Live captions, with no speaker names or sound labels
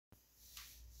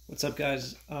What's up,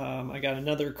 guys? I got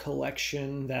another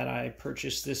collection that I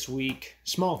purchased this week.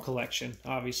 Small collection,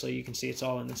 obviously. You can see it's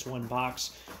all in this one box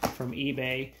from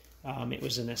eBay. It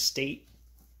was an estate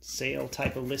sale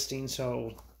type of listing,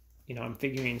 so I'm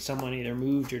figuring someone either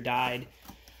moved or died.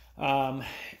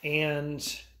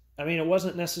 And I mean, it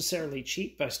wasn't necessarily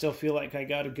cheap, but I still feel like I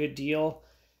got a good deal.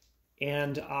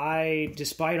 And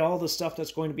despite all the stuff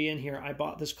that's going to be in here, I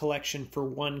bought this collection for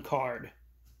one card.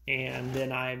 And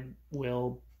then I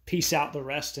will piece out the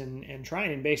rest and try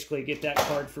and basically get that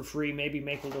card for free, maybe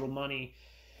make a little money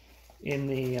in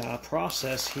the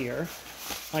process here.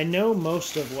 I know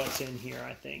most of what's in here,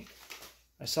 I think.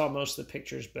 I saw most of the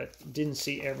pictures, but didn't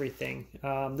see everything.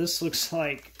 This looks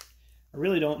like, I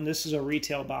really don't, this is a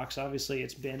retail box. Obviously,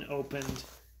 it's been opened.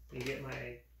 Let me get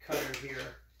my cutter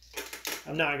here.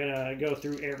 I'm not going to go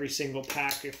through every single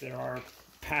pack if there are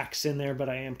packs in there, but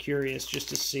I am curious just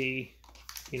to see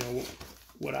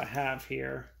what I have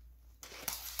here.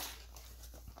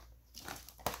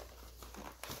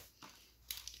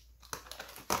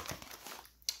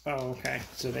 Oh, okay.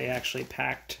 So they actually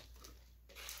packed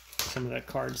some of the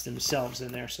cards themselves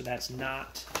in there, so that's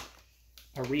not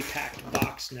a repacked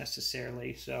box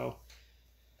necessarily. So,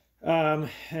 and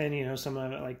some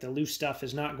of it, like the loose stuff,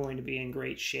 is not going to be in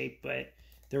great shape, but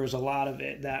there was a lot of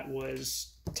it that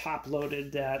was top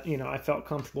loaded that, I felt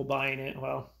comfortable buying it.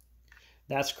 Well,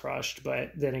 that's crushed,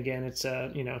 but then again, it's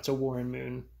a Warren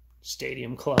Moon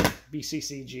Stadium Club,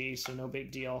 BCCG, so no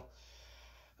big deal.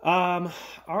 All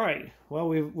right.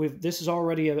 Well, this is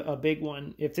already a big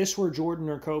one. If this were Jordan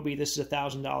or Kobe, this is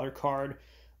 $1,000 card.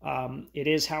 It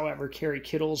is, however, Kerry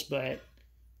Kittles, but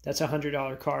that's a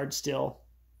 $100 card still.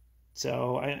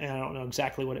 So I don't know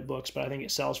exactly what it books, but I think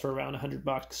it sells for around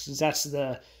 $100. That's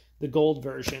the gold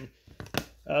version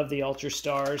of the Ultra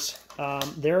Stars.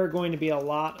 There are going to be a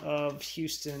lot of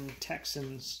Houston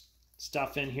Texans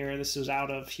stuff in here. This is out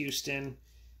of Houston.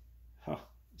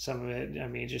 Some of it, I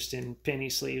mean, just in penny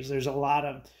sleeves. There's a lot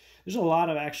of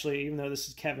actually, even though this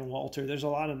is Kevin Walter, there's a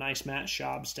lot of nice Matt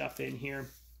Schaub stuff in here,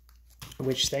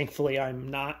 which thankfully I'm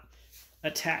not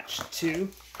attached to.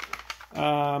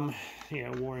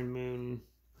 Warren Moon,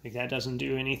 like that doesn't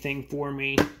do anything for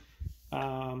me.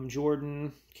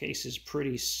 Jordan case is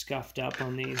pretty scuffed up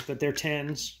on these, but they're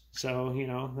 10s,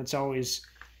 so that's always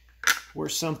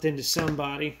worth something to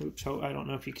somebody. Oops, I don't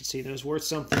know if you can see those. Worth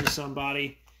something to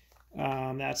somebody.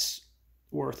 That's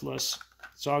worthless.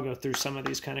 So I'll go through some of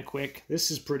these kind of quick.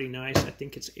 This is pretty nice. I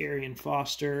think it's Arian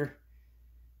Foster.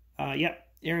 Yep,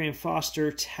 Arian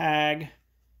Foster tag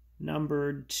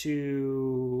numbered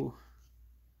to...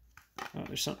 Oh,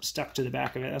 there's something stuck to the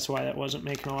back of it. That's why that wasn't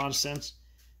making a lot of sense.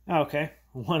 Oh, okay,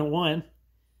 101.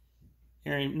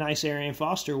 Nice Arian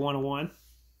Foster 101.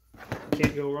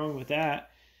 Can't go wrong with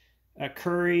that.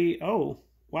 Curry. Oh,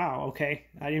 wow, okay.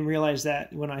 I didn't realize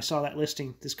that when I saw that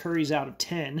listing. This Curry's out of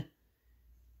 10.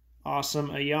 Awesome.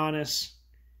 A Giannis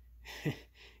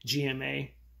GMA.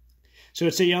 So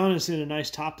it's a Giannis in a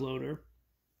nice top loader.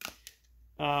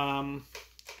 I'm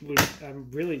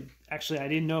really, actually, I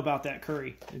didn't know about that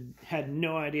Curry. I had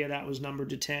no idea that was numbered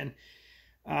to 10.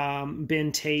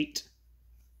 Ben Tate.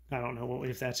 I don't know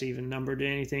if that's even numbered to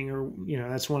anything, or,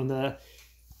 that's one of the,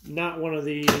 not one of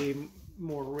the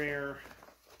more rare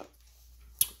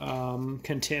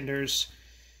contenders.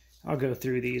 I'll go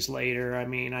through these later. I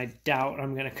mean, I doubt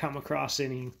I'm going to come across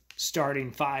any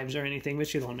starting fives or anything,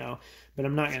 but you don't know. But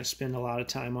I'm not going to spend a lot of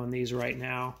time on these right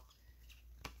now.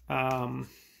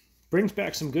 Brings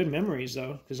back some good memories,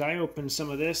 though, because I opened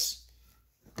some of this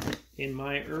in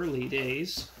my early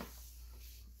days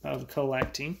of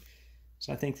collecting.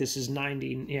 So I think this is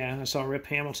 90. Yeah, I saw Rip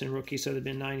Hamilton rookie, so they've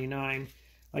been 99.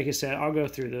 Like I said, I'll go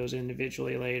through those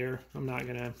individually later. I'm not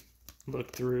going to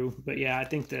look through. But yeah, I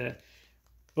think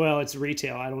it's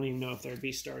retail. I don't even know if there'd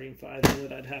be starting five in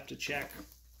it. I'd have to check.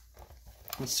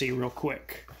 Let's see real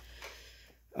quick.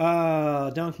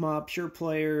 Dunk Mob, Pure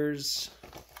Players,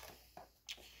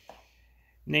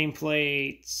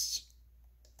 nameplates.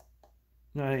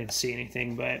 No, I didn't see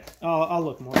anything, but I'll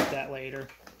look more at that later.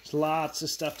 There's lots of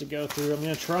stuff to go through. I'm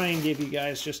going to try and give you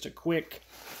guys just a quick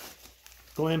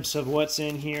glimpse of what's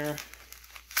in here.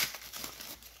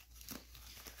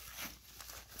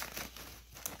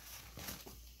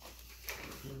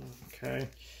 Okay.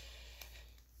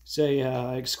 It's a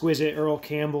exquisite Earl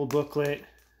Campbell booklet,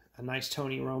 a nice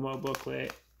Tony Romo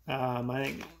booklet. I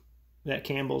think that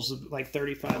Campbell's like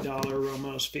 $35,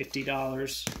 Romo's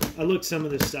 $50. I looked some of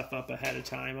this stuff up ahead of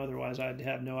time, otherwise I'd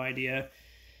have no idea.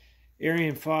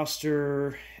 Arian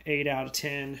Foster, 8 out of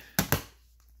 10.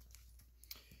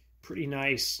 Pretty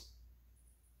nice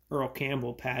Earl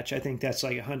Campbell patch. I think that's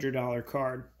like a $100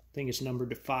 card. I think it's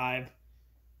numbered to 5.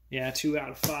 Yeah, 2 out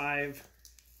of 5.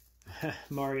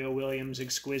 Mario Williams,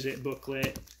 exquisite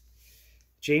booklet.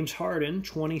 James Harden,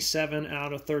 27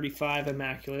 out of 35,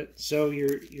 immaculate. So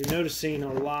you're noticing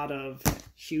a lot of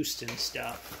Houston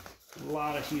stuff. A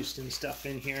lot of Houston stuff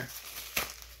in here.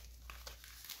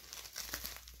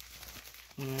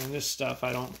 And this stuff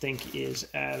I don't think is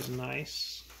as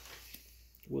nice.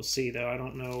 We'll see though. I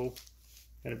don't know.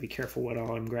 Gotta be careful what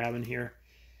all I'm grabbing here.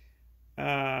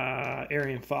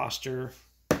 Arian Foster,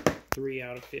 3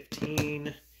 out of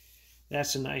 15.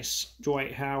 That's a nice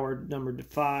Dwight Howard, numbered to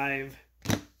 5.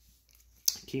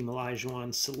 Hakeem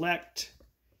Olajuwon Select,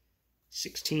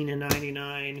 16 and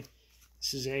 99.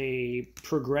 This is a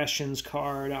progressions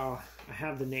card. I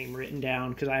have the name written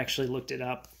down because I actually looked it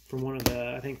up from one of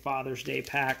the, I think, Father's Day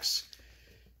packs.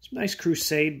 Some nice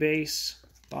Crusade base.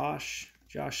 Bosch,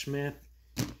 Josh Smith,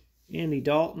 Andy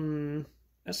Dalton.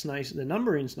 That's nice. The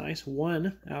numbering's nice.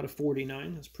 1 out of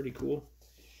 49. That's pretty cool.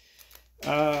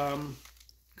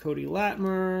 Cody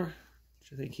Latimer,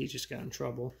 which I think he just got in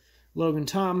trouble. Logan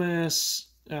Thomas,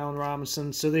 Allen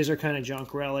Robinson. So these are kind of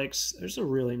junk relics. There's a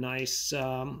really nice,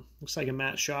 looks like a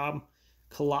Matt Schaub,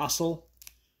 Colossal,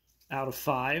 out of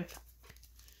 5.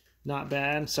 Not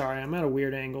bad. Sorry, I'm at a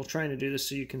weird angle trying to do this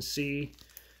so you can see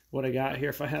what I got here.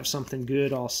 If I have something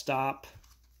good, I'll stop.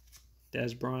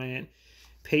 Des Bryant.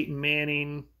 Peyton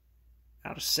Manning,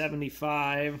 out of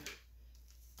 75.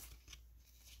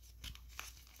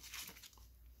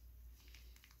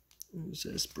 Who's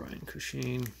this? Brian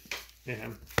Cushing. Yeah.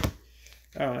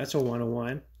 Oh, that's a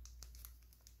 101.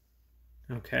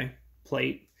 Okay.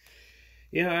 Plate.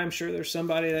 Yeah, I'm sure there's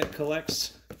somebody that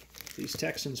collects these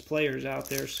Texans players out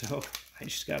there, so I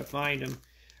just got to find them.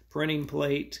 Printing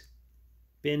plate.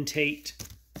 Ben Tate.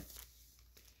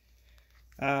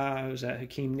 Was that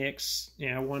Hakeem Nicks?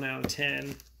 Yeah, 1 out of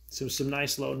 10. So some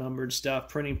nice low-numbered stuff.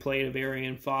 Printing plate of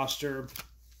Arian Foster.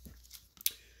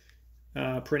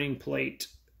 Printing plate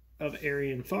of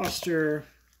Arian Foster.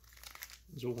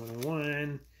 There's a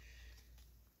 101.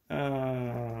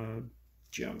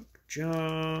 Junk.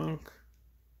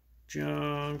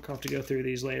 I'll have to go through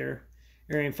these later.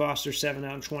 Arian Foster, 7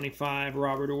 out of 25.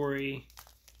 Robert Horry.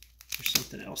 There's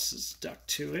something else that's stuck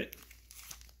to it.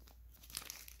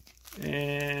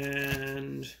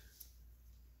 And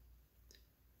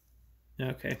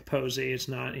okay, Posey, it's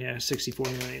not, yeah,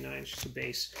 64.99, it's just a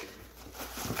base.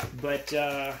 But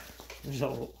there's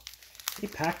a, they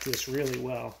packed this really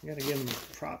well. I gotta give them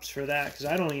props for that, because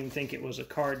I don't even think it was a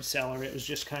card seller. It was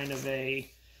just kind of a,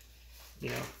 you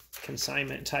know,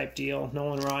 consignment type deal.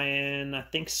 Nolan Ryan, I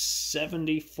think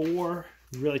 74.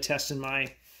 Really testing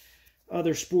my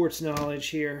other sports knowledge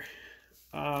here.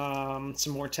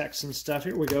 Some more Texan stuff.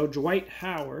 Here we go. Dwight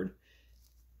Howard.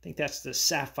 I think that's the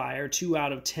Sapphire. 2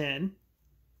 out of 10.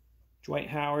 Dwight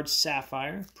Howard,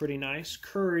 Sapphire. Pretty nice.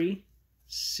 Curry,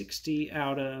 60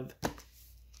 out of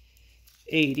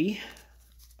 80.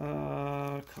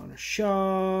 Connor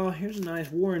Shaw. Here's a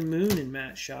nice Warren Moon and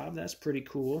Matt Schaub. That's pretty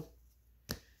cool.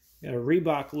 Got a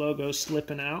Reebok logo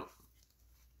slipping out.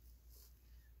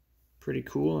 Pretty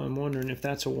cool. I'm wondering if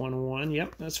that's a 101.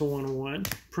 Yep, that's a 101.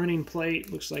 Printing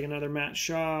plate. Looks like another Matt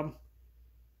Schaub.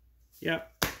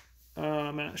 Yep.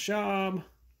 Matt Schaub.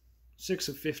 6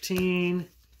 of 15.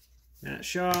 Matt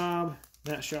Schaub.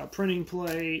 Matt Schaub printing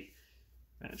plate.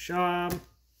 Matt Schaub.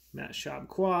 Matt Schaub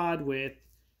quad with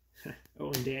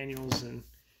Owen Daniels and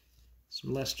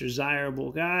some less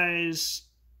desirable guys.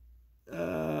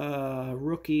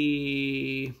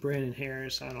 Rookie Brandon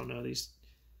Harris. I don't know these.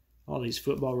 All these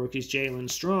football rookies. Jalen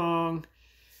Strong.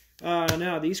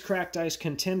 Now, these cracked ice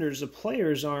contenders, the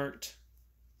players aren't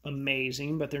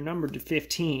amazing, but they're numbered to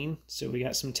 15. So we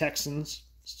got some Texans.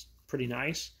 It's pretty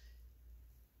nice.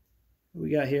 What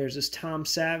we got here is this Tom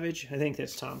Savage. I think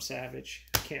that's Tom Savage.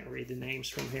 I can't read the names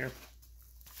from here.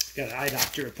 Got an eye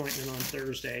doctor appointment on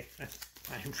Thursday.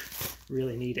 I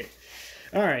really need it.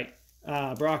 All right.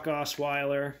 Brock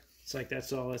Osweiler. It's like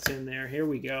that's all that's in there. Here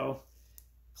we go.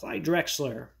 Clyde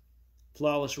Drexler.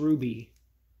 Flawless Ruby.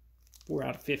 4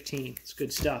 out of 15. It's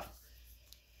good stuff.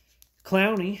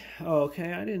 Clowney. Oh,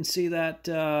 okay, I didn't see that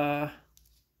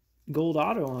gold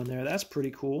auto on there. That's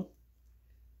pretty cool.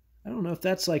 I don't know if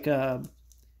that's like a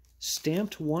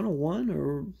stamped 101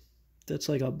 or that's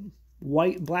like a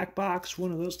white black box,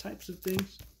 one of those types of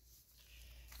things.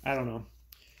 I don't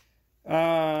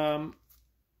know.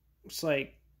 It's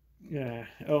like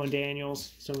Owen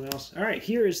Daniels, someone else. All right,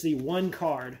 here is the one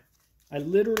card. I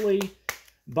literally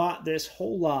bought this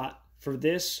whole lot for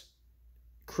this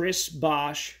Chris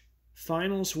Bosch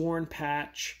Finals Worn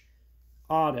Patch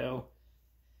auto.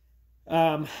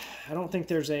 I don't think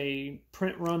there's a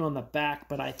print run on the back,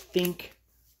 but I think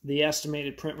the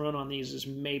estimated print run on these is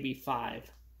maybe 5.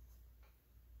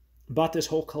 Bought this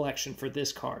whole collection for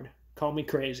this card. Call me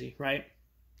crazy, right?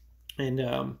 And,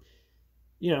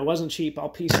 you know, it wasn't cheap. I'll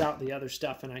piece out the other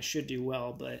stuff, and I should do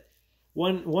well. But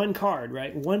one card,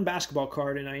 right? One basketball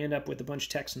card, and I end up with a bunch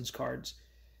of Texans cards.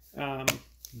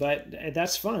 But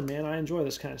that's fun, man. I enjoy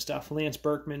this kind of stuff. Lance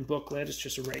Berkman booklet. It's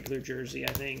just a regular jersey,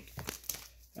 I think.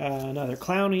 Another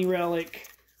Clowney relic.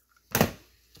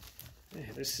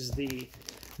 This is the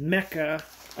mecca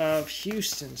of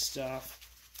Houston stuff.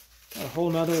 Got a whole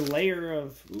nother layer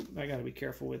of... Ooh, I got to be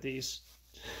careful with these.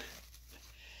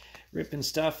 Ripping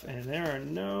stuff, and there are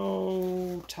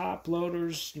no top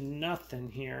loaders,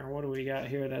 nothing here. What do we got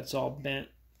here that's all bent?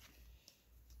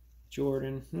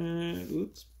 Jordan.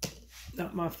 Oops.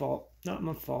 Not my fault. Not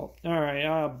my fault. All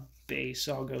right, base.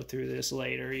 I'll go through this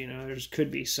later. You know, there's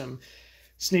could be some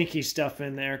sneaky stuff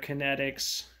in there.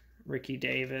 Kinetics, Ricky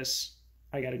Davis.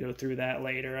 I got to go through that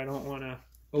later. I don't want to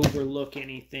overlook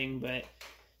anything, but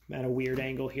I'm at a weird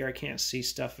angle here. I can't see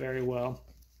stuff very well.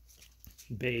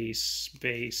 Base.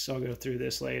 I'll go through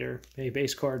this later. Hey,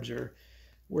 base cards are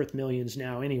worth millions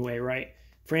now anyway, right?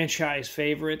 Franchise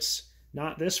favorites.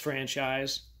 Not this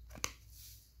franchise.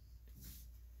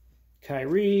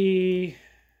 Kyrie.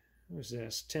 Who's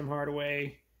this? Tim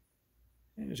Hardaway.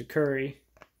 There's a Curry.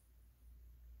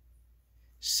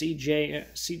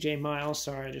 CJ Miles.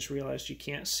 Sorry, I just realized you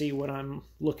can't see what I'm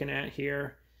looking at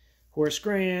here. Horace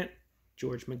Grant.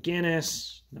 George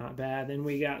McGinnis. Not bad. Then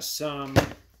we got some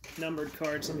numbered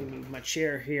cards. Let me move my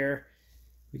chair here.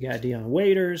 We got Deion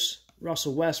Waiters.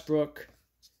 Russell Westbrook.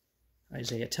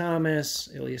 Isaiah Thomas.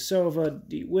 Ilyasova.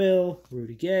 D. Will.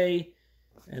 Rudy Gay.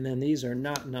 And then these are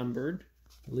not numbered.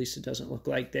 At least it doesn't look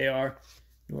like they are.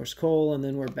 Norris Cole. And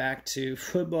then we're back to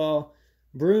football.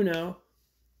 Bruno.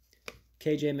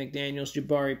 KJ McDaniels.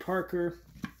 Jabari Parker.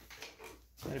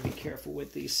 Got to be careful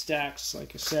with these stacks,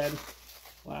 like I said.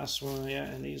 Last one, yeah,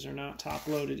 and these are not top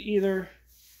loaded either.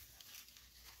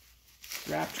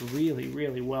 Wrapped really,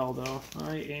 really well, though.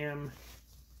 I am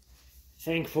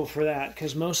thankful for that,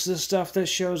 because most of the stuff that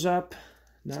shows up,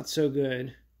 not so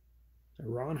good.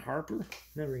 Ron Harper?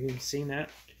 Never even seen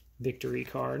that victory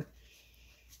card.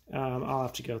 I'll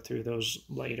have to go through those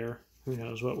later. Who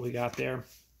knows what we got there.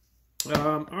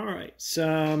 All right,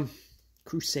 some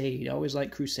Crusade. Always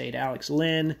like Crusade. Alex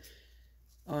Lynn,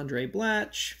 Andre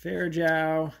Blatch,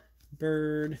 Fairjow,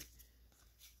 Bird.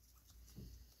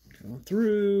 Going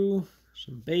through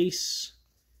some base,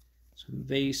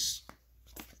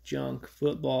 junk,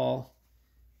 football,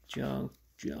 junk.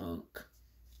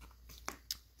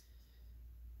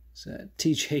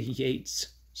 TJ Yates,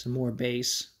 some more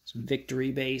base, some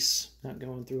victory base. Not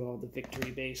going through all the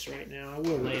victory base right now. I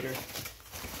will later.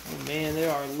 Oh man,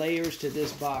 there are layers to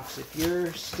this box. If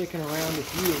you're sticking around,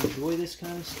 if you enjoy this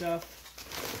kind of stuff,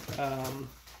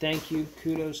 thank you.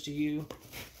 Kudos to you.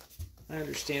 I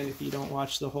understand if you don't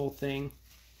watch the whole thing.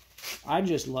 I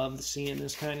just love seeing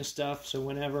this kind of stuff. So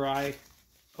whenever I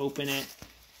open it,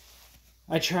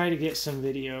 I try to get some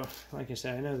video. Like I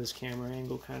said, I know this camera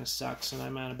angle kind of sucks and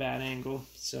I'm at a bad angle.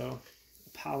 So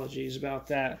apologies about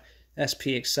that. SP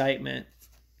Excitement.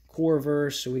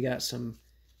 Corverse. So we got some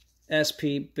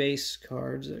SP base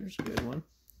cards. There's a good one.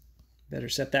 Better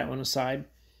set that one aside.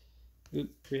 Oop,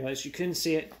 realized you couldn't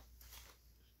see it.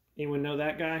 Anyone know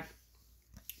that guy?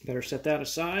 Better set that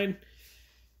aside.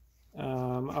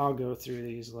 I'll go through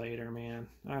these later, man.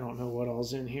 I don't know what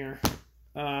all's in here.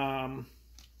 Let's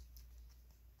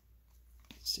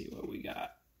see what we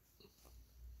got.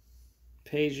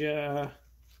 Peja,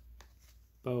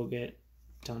 Bogut,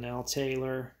 Donnell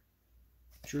Taylor,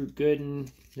 Drew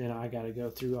Gooden. Then I got to go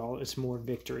through all. It's more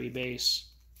victory base.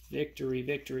 Victory.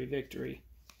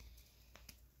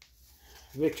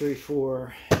 Victory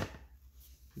for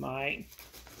my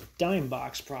dime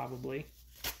box, probably.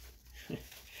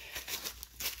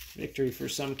 Victory for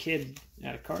some kid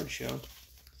at a card show.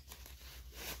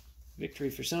 Victory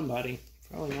for somebody.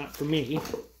 Probably not for me.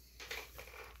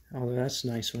 Oh, that's a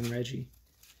nice one, Reggie.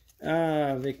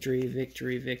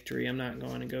 Victory. I'm not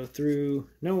going to go through.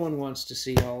 No one wants to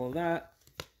see all of that.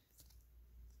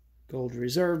 Gold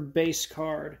Reserve base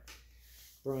card.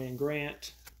 Brian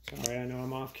Grant. Sorry, I know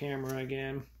I'm off camera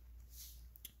again.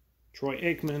 Troy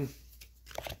Aikman.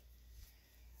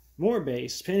 More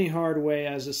base. Penny Hardaway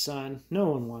as a son. No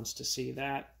one wants to see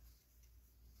that.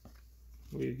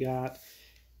 We've got...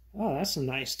 Oh, that's a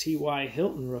nice T.Y.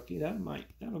 Hilton rookie.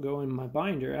 That'll go in my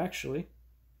binder, actually.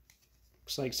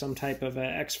 Looks like some type of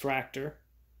X-Fractor.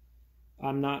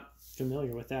 I'm not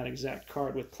familiar with that exact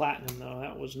card with Platinum, though.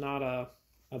 That was not a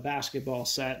basketball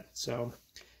set, so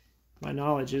my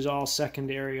knowledge is all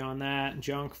secondary on that.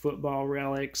 Junk football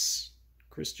relics.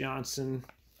 Chris Johnson.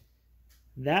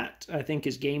 That, I think,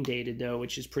 is game dated, though,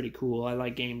 which is pretty cool. I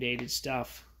like game dated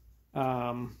stuff.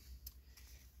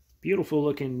 Beautiful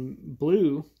looking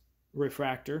blue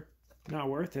refractor. Not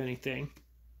worth anything.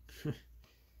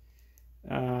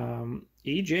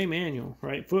 E.J. Manuel,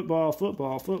 right? Football.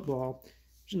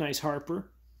 There's a nice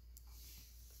Harper.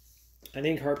 I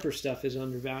think Harper stuff is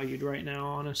undervalued right now,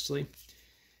 honestly.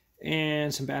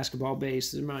 And some basketball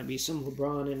base. There might be some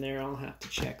LeBron in there. I'll have to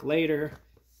check later.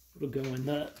 It'll go in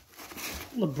the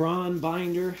LeBron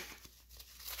binder.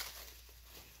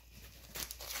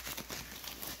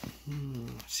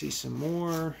 See some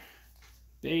more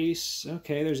base.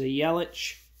 Okay, there's a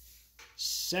Yelich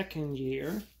second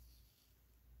year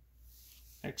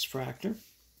X-Fractor.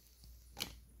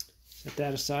 Set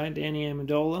that aside. Danny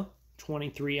Amendola,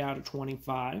 23 out of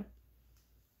 25.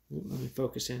 Let me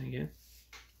focus in again.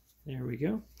 There we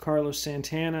go. Carlos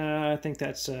Santana, I think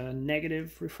that's a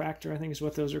negative refractor, I think is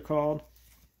what those are called.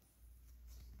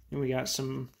 And we got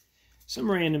some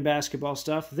random basketball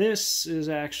stuff. This is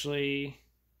actually,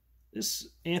 this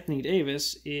Anthony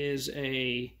Davis is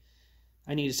a,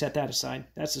 I need to set that aside.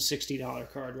 That's a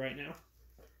 $60 card right now.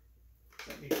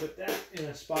 Let me put that in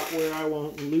a spot where I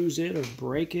won't lose it or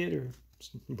break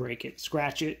it,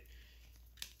 scratch it.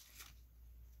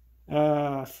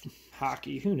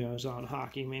 Hockey, who knows on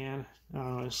hockey, man? I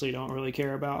honestly don't really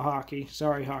care about hockey.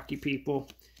 Sorry, hockey people.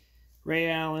 Ray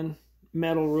Allen,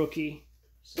 metal rookie.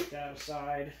 Set that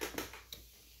aside.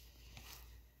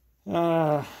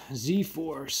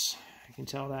 Z-Force. I can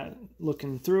tell that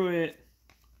looking through it.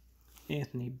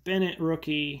 Anthony Bennett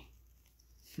rookie.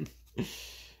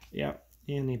 Yep,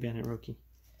 Anthony Bennett rookie.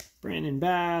 Brandon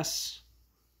Bass.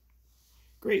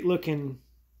 Great looking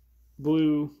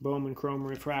blue Bowman Chrome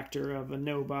refractor of a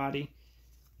nobody.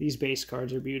 These base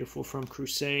cards are beautiful from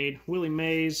Crusade. Willie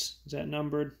Mays, is that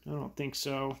numbered? I don't think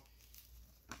so.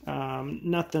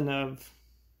 Nothing of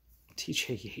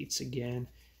TJ Yates again.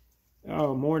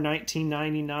 Oh, more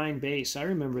 1999 base. I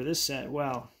remember this set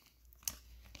well.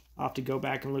 I'll have to go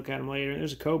back and look at them later.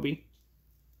 There's a Kobe.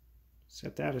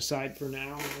 Set that aside for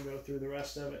now. We'll go through the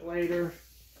rest of it later.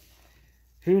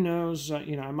 Who knows?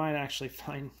 You know, I might actually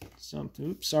find something.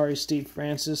 Oops, sorry, Steve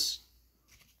Francis.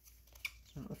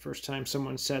 It's not the first time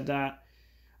someone said that.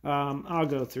 I'll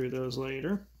go through those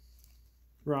later.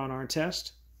 Ron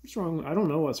Artest. What's wrong? I don't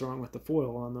know what's wrong with the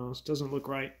foil on those. Doesn't look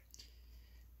right.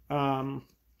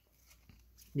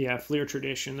 Yeah, Fleer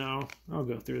Tradition, though. I'll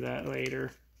go through that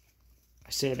later.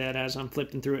 I say that as I'm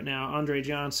flipping through it now. Andre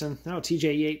Johnson. Oh,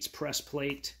 TJ Yates press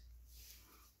plate.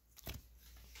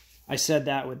 I said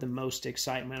that with the most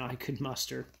excitement I could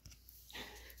muster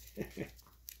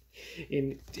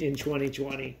in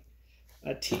 2020.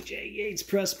 A TJ Yates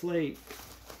press plate.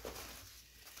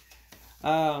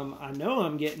 I know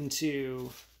I'm getting to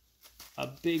a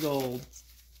big old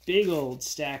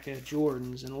stack of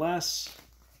Jordans, unless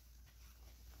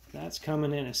that's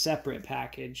coming in a separate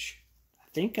package. I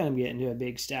think I'm getting to a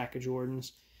big stack of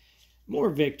Jordans. More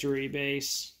Victory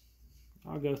base.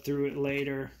 I'll go through it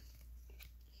later.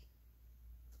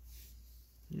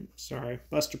 Sorry.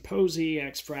 Buster Posey,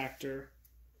 X-Fractor.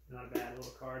 Not a bad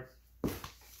little card. At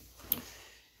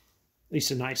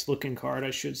least a nice looking card,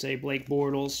 I should say. Blake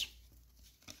Bortles.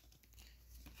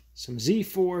 Some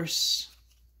Z-Force.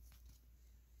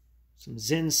 Some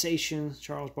Zensation,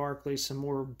 Charles Barkley. Some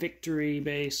more Victory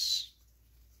base.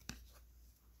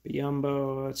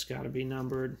 Biyombo, it's got to be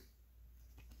numbered.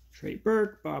 Trey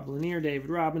Burke, Bob Lanier, David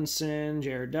Robinson,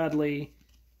 Jared Dudley,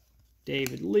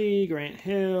 David Lee, Grant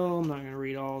Hill. I'm not going to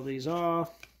read all of these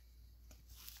off.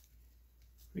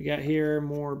 We got here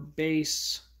more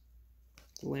base.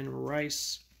 Glenn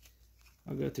Rice.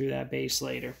 I'll go through that base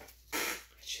later.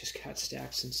 It's just got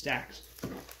stacks and stacks.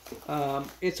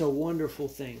 It's a wonderful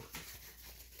thing.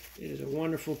 It is a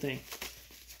wonderful thing.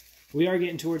 We are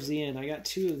getting towards the end. I got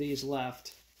 2 of these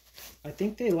left. I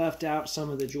think they left out some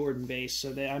of the Jordan base,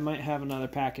 so I might have another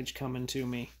package coming to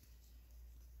me.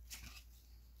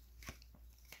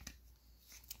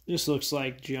 This looks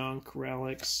like junk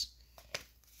relics.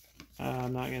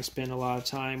 I'm not going to spend a lot of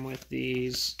time with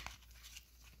these.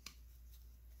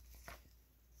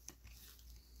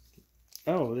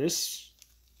 Oh, this...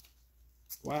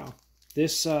 Wow.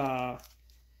 This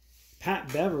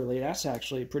Pat Beverly, that's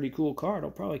actually a pretty cool card.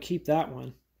 I'll probably keep that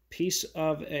one. Piece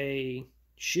of a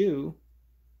shoe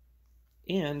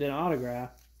and an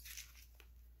autograph.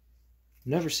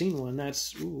 Never seen one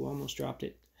that's... Ooh, almost dropped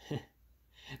it.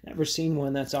 Never seen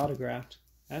one that's autographed.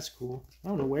 That's cool. I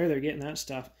don't know where they're getting that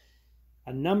stuff.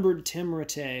 A numbered Tim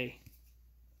Rattay.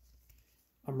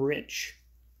 I'm rich.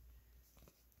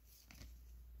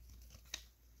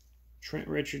 Trent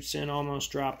Richardson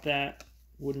almost dropped that.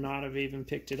 would not have even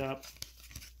picked it up.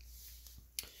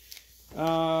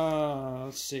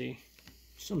 Let's see.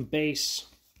 Some base.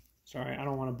 Sorry, I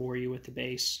don't want to bore you with the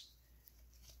base.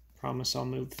 Promise I'll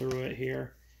move through it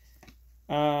here.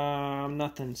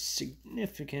 Nothing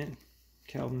significant.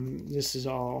 Kelvin, this is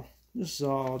all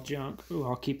junk. Ooh,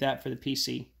 I'll keep that for the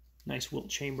PC. Nice Wilt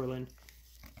Chamberlain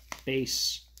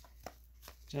base.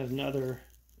 There's another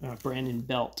Brandon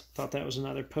Belt. Thought that was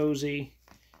another Posey.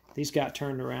 These got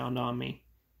turned around on me.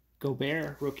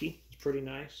 Gobert, rookie. It's pretty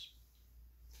nice.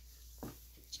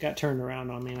 It's got turned around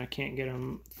on me, and I can't get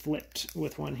them flipped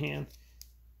with one hand.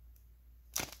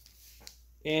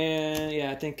 And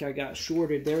yeah, I think I got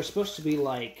shorted. They're supposed to be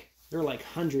they're like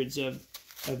hundreds of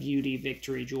UD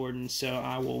Victory Jordans, so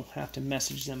I will have to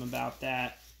message them about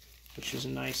that, which is a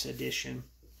nice addition.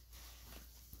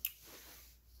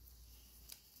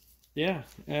 Yeah,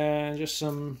 just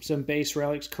some base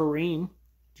relics. Kareem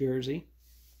jersey.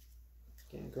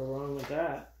 Can't go wrong with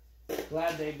that.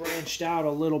 Glad they branched out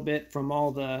a little bit from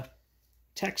all the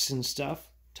Texan stuff.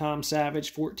 Tom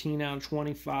Savage, 14 out of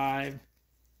 25.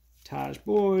 Taj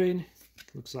Boyd.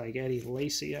 Looks like Eddie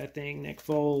Lacy, I think. Nick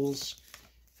Foles.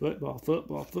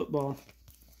 Football.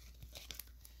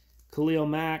 Khalil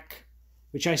Mack,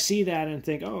 which I see that and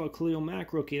think, oh, a Khalil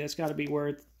Mack rookie, that's got to be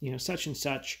worth, such and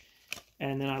such.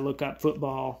 And then I look up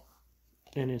football,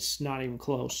 and it's not even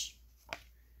close.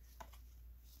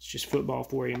 It's just football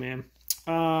for you, man.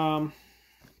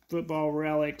 Football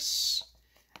relics.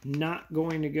 Not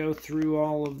going to go through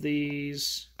all of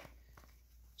these.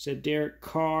 So Derek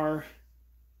Carr.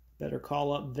 Better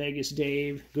call up Vegas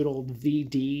Dave. Good old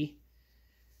VD.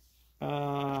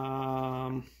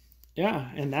 Yeah,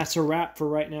 and that's a wrap for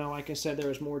right now. Like I said, there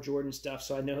was more Jordan stuff,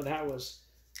 so I know that was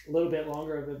a little bit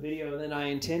longer of a video than I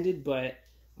intended, but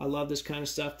I love this kind of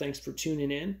stuff. Thanks for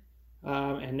tuning in.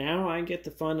 And now I get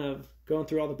the fun of going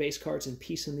through all the base cards and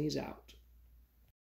piecing these out.